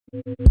Hey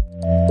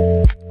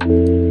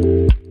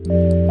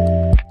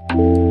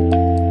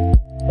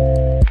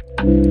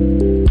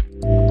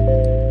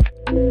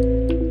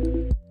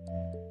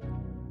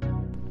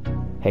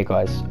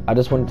guys, I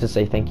just wanted to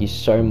say thank you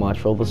so much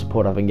for all the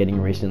support I've been getting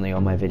recently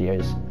on my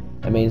videos.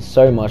 It means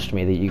so much to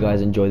me that you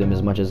guys enjoy them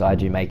as much as I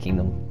do making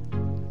them.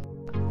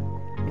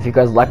 If you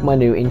guys like my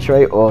new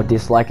intro or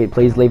dislike it,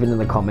 please leave it in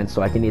the comments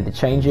so I can either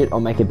change it or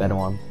make a better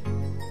one.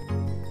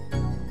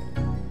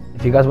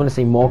 If you guys want to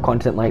see more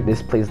content like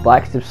this, please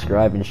like,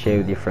 subscribe and share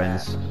with your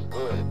friends.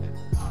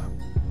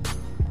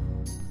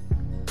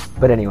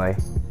 But anyway,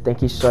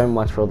 thank you so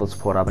much for all the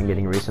support I've been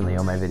getting recently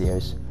on my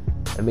videos.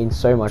 It means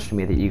so much to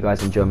me that you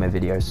guys enjoy my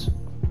videos.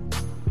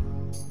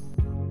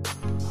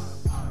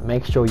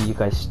 Make sure you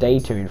guys stay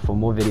tuned for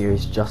more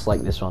videos just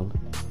like this one.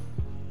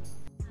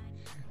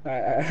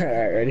 Alright,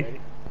 ready?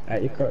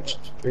 Alright, you crouch.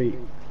 3,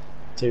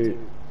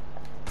 2,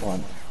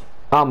 1.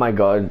 Oh my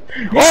god.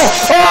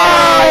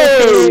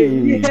 Oh!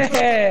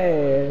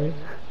 Yeah!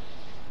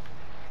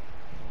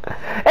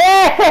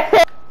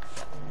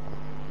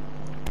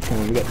 Come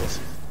on, we got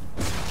this.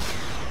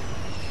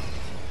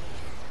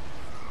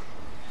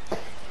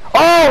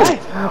 Oh!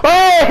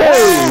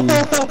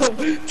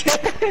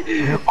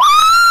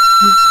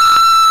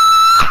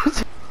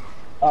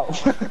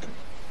 Oh!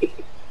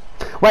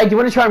 Wait, do you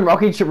want to try and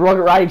rocket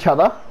ride each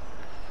other?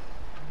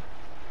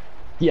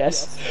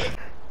 Yes.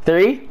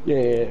 3,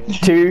 Yeah.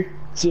 2,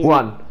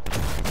 1.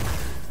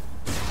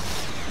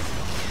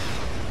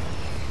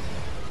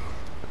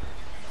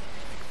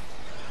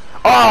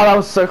 Oh, that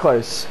was so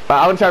close.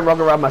 I'm gonna try and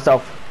rocket ride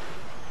myself.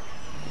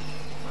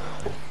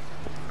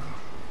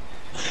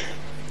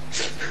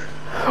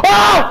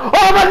 Oh!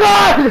 Oh my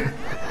god!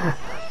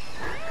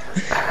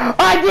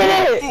 I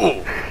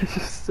did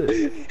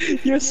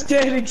it! You're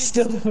standing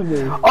still for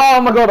me.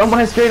 Oh my god, on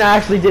my screen I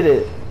actually did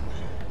it.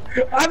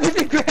 I'm in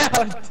the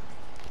ground.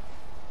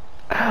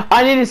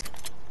 I need to...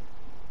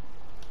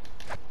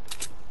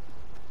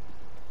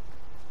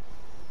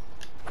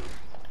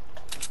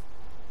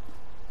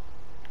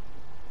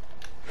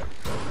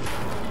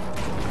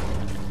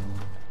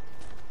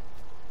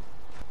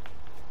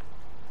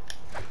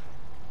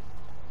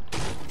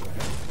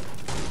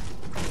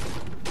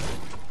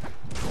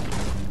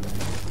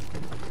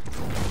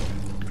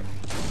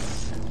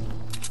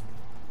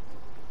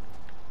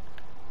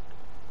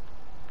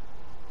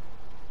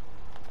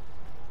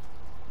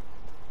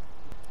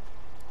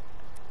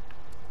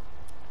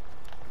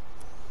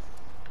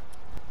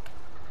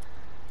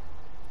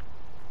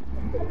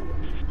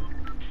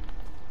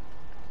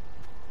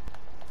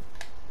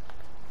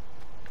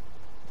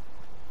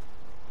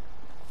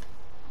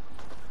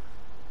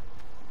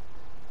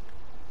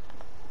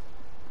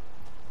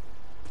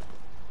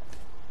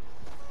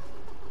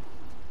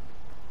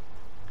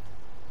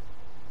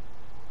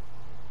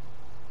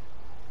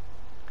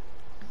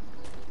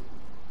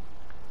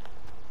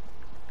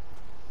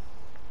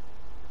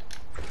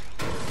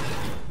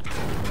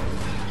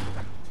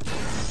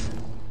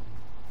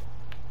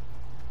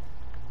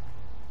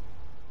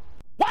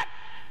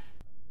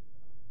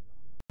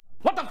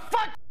 What the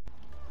fuck?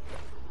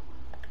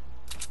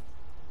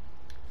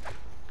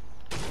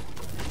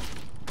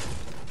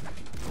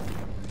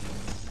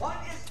 What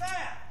is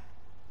that?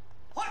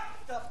 What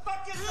the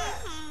fuck is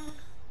that?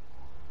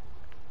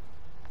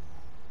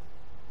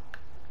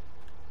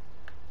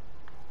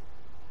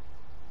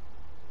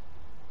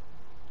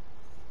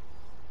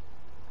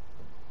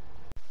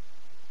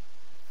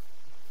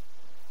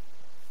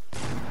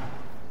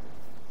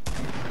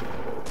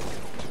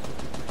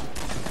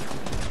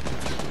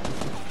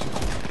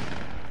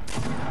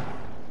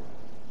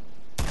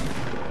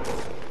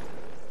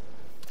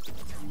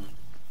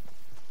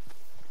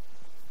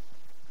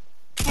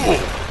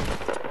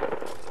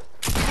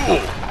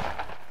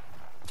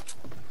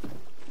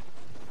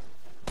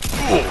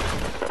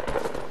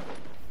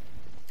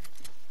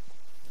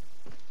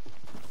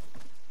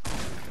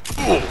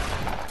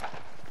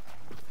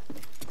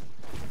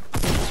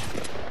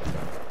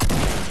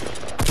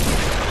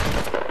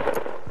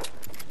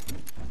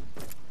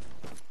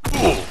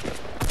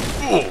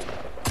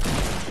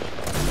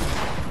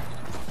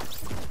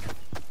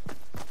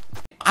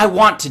 I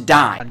want to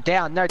die.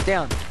 Down, no,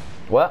 down.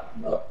 What?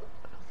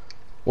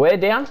 Where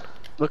down?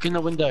 Look in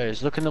the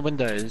windows, look in the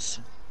windows.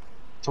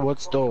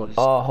 Towards doors.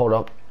 Oh, hold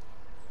up.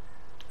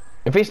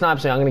 If he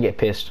snipes me, I'm gonna get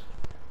pissed.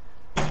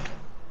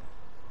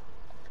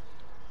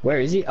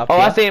 Where is he? Up Oh,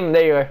 here? I see him.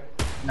 There you go.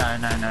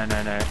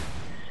 No.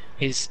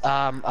 He's,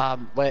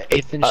 where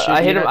Ethan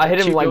I hit him, I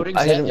hit him like,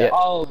 I hit him, yeah.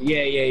 Oh,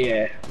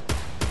 yeah.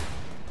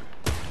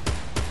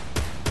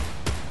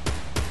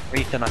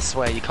 Ethan, I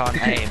swear you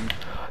can't aim.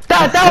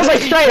 That was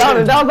like straight on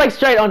him, that was like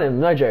straight on him,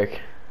 no joke.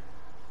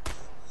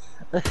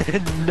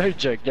 No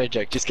joke,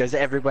 just goes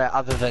everywhere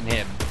other than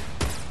him.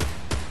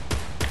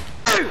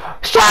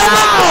 Shut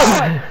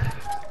up!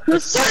 You're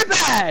so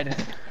bad!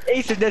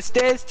 Ethan, there's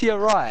stairs to your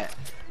right.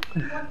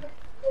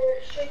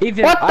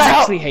 Ethan, What the I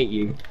hell? actually hate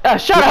you.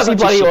 Shut You're up, you such a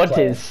bloody shit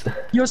player. autist.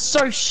 You're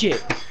so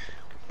shit.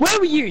 Where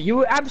were you? You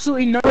were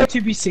absolutely nowhere to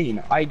be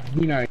seen.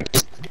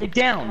 Get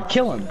down,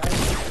 kill him.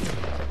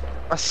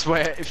 I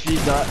swear, if you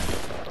die.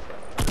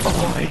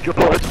 Oh my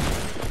god.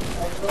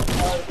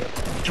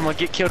 Come on,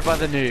 get killed by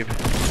the noob.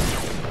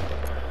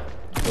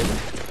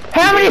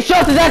 How many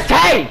shots does that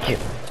take?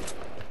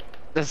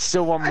 There's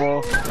still one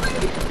more.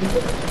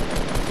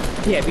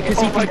 Yeah, because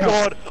Oh my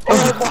god.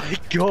 Oh my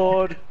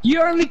god.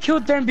 You only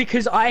killed them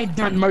because I had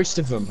done most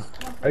of them.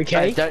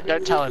 Okay? Hey,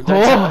 don't tell him.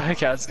 Don't tell him.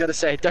 Okay, I was gonna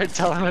say, don't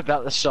tell him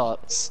about the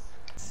shots.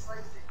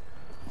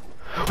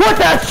 What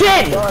the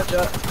shit?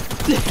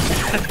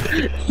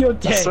 You're I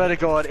dead. swear to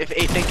god, if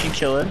Ethan can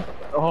kill him.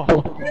 Oh.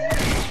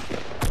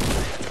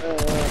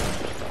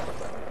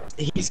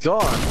 He's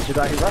gone. The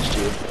guy who rushed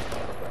you.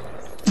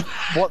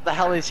 What the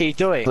hell is he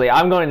doing?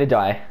 I'm going to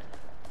die.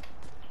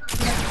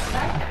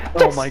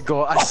 Oh my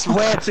god, I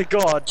swear to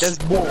god,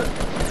 there's more.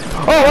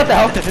 Oh, what the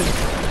hell?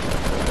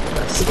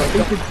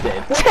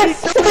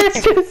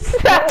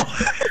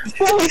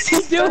 What was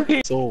he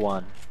doing? Saw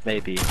one,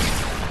 maybe.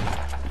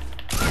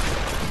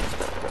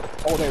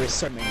 Oh, there is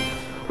so many.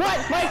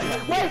 What?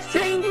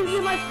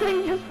 My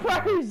screen just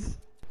froze!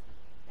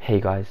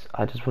 Hey guys,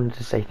 I just wanted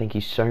to say thank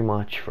you so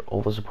much for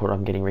all the support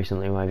I'm getting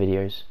recently in my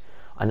videos.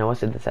 I know I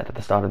said this at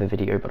the start of the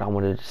video, but I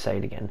wanted to say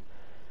it again.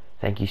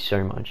 Thank you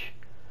so much.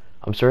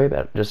 I'm sorry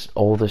about just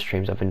all the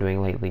streams I've been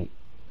doing lately.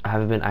 I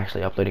haven't been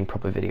actually uploading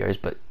proper videos,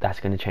 but that's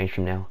going to change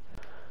from now.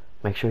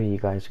 Make sure you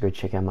guys go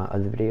check out my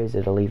other videos.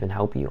 It'll even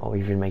help you or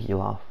even make you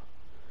laugh.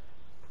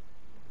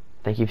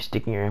 Thank you for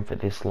sticking around for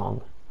this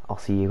long. I'll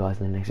see you guys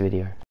in the next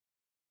video.